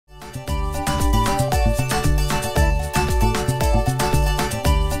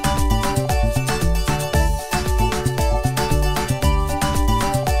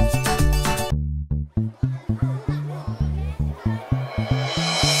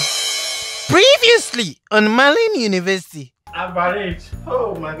Previously on MALLEN University. Average.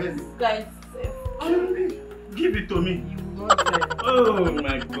 Oh my baby. Guys, Give it to me. Oh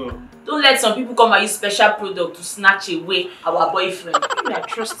my God. don't let some people come and use special product to snatch away our boyfriend. I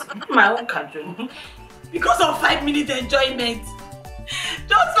trust him. My own country. Because of 5 minute enjoyment.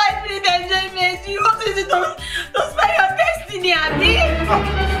 Just 5 minute enjoyment. You want to use it to spend your destiny, Abi?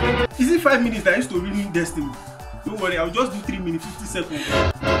 Is it 5 minutes that I used to ruin destiny? Don't worry, I'll just do 3 minutes, 50 seconds.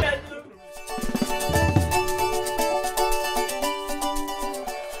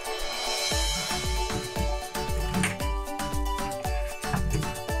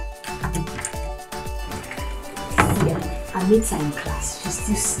 I meet her in class. She's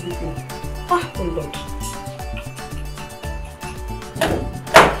still sleeping. Ah, oh Lord.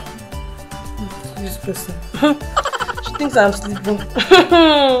 This person. She thinks I'm sleeping.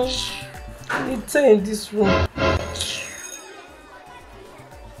 It's her in this room.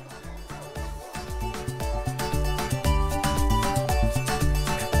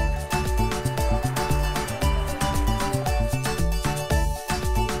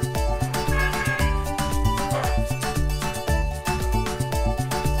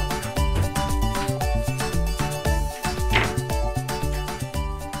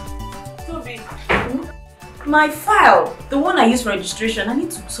 My file, the one I use for registration, I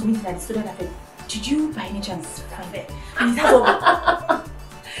need to submit it at the student affairs. Did you by any chance find it? Is that all?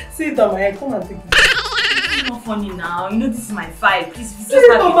 See it on my head, come and take it. It's not funny now. You know this is my file. Please, See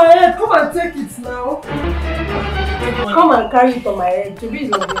it on my head, come and take it now. Come and carry it on my head. To be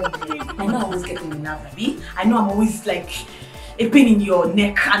your head. I know I always get in the nerve, Abi. I know I'm always like a pain in your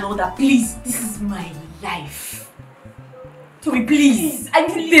neck and all that. Please, this is my life. Toby, please. I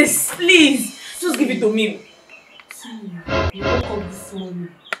need this. Please. Just give it to me. You woke up this morning.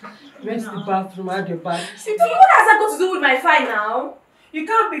 Went to the bathroom, had your bag. See, Toby, what has that got to do with my file now? You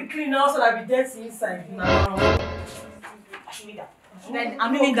can't be clean now so that be dirty inside now. I should leave that.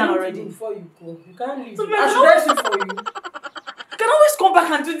 I'm kneeling down already. Before you go. You can't leave. Toby, I should rest you for you. I can always come back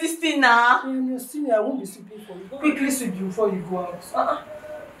and do this thing now. And you're senior, I won't be sweeping for you. Quickly sweep you before you go out.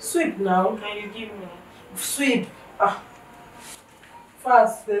 Sweep now. Can you give me? Sweep.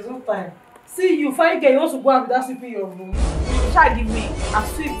 Fast, there's no time. See you, fine girl, you want to go out without sweeping your room. Try give me. I'll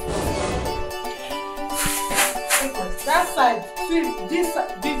sweep. That side, sweep. This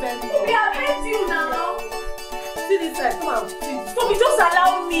side, be very well. We have helped you now. See this side, come on, sweep. Toby, just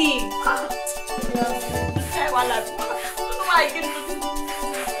allow me. Why you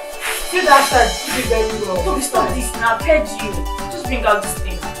see that side, sweep it very well. Toby, stop this now. I've heard you. Just bring out this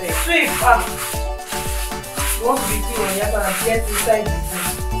thing. Sweep. You want to be clean and you're going to get inside the room.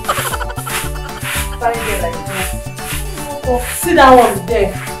 Fine girl like this. See that one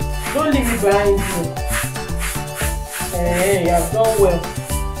there. Don't leave it behind you. Hey, you have done well.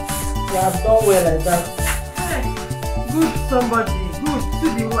 You have done well like that. Hey, good somebody. Good.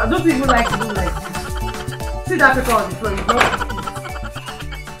 See the one. I don't even like to do like this. See that paper on the floor.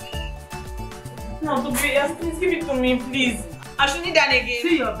 No, Toby, please give it to me, please. I should need that again.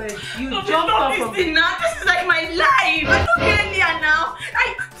 See your bed. You Toby, jumped off stop of this thing now. This is like my life. I don't care earlier now.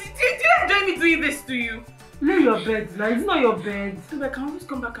 Do you enjoy me doing this to you? Leave your bed now. It's not your bed. Toby, I can always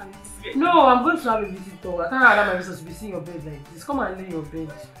come back and leave this bed. No, I'm going to have a visitor. I can't allow my visitors to be seeing your bed like this. Come and lay your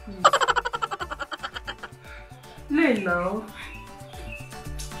bed. Please. Lay now.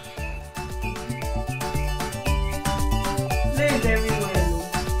 Lay very well.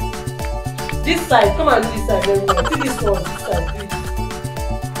 This side, come and do this side very well. See this one, this side, please.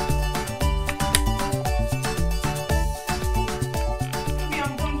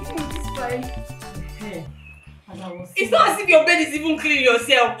 It's not as if your bed is even clean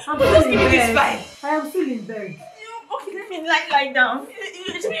yourself. Just give me this file. I am still in bed. Okay, let me lie down.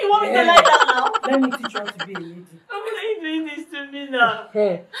 You want me to lie down now? Let me teach you how to be a lady. I'm not doing this to me now.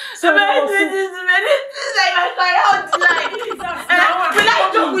 Hey. So I'm doing this to me. This is like my childhood life. Will I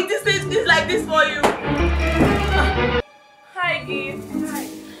joke with this thing like this for you? Hi, Gift. Hi.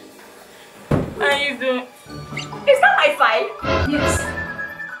 How are you doing? Is that my file? Yes.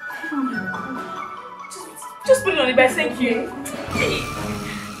 Just put it on the bed, thank you.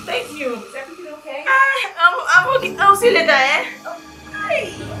 Thank you. Is everything okay? I'm okay. I'll see you later, eh?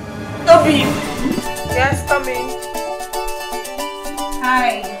 Hi. Toby. Yes, come in.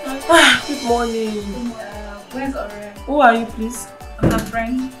 Hi. Good morning. Where's Aurora? Who are you, please? I'm her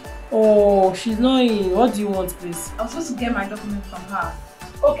friend. Oh, she's not in. What do you want, please? I was supposed to get my document from her.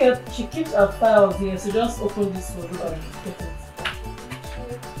 Okay, she keeps her files here, so just open this one and get it.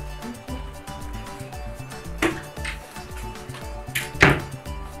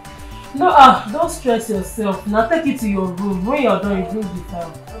 No, don't stress yourself. Now take it to your room. When you're done, you bring the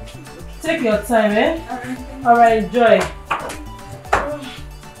file. Okay. Take your time, eh? Alright, enjoy.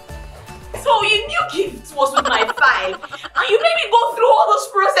 So you knew gift was with my file, and you made me go through all those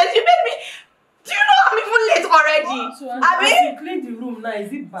processes. You made me. Do you know I'm even late already? So as you clean the room now,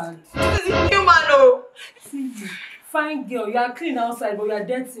 is it bad? This is inhuman, oh. See you. Fine girl, you are clean outside, but you are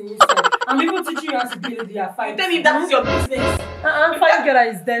dirty inside. I'm even teaching you how to be a lady. You are fine. Tell me if that is your business. Fine girl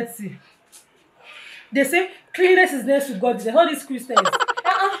is dirty. They say cleanliness is next to godliness. All these Christians.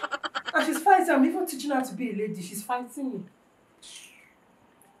 And she's fighting. I'm even teaching her how to be a lady. She's fighting me.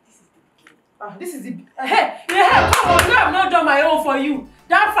 This is the. Hey, come on, you know I've not done my own for you.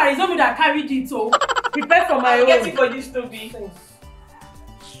 That fire is not me that carried it, so prepare for my own. Get it for this to be. Thanks.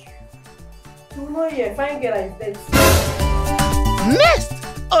 You know, yeah, fine girl is dirty. Next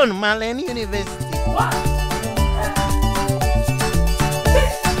on MALLEN University. What?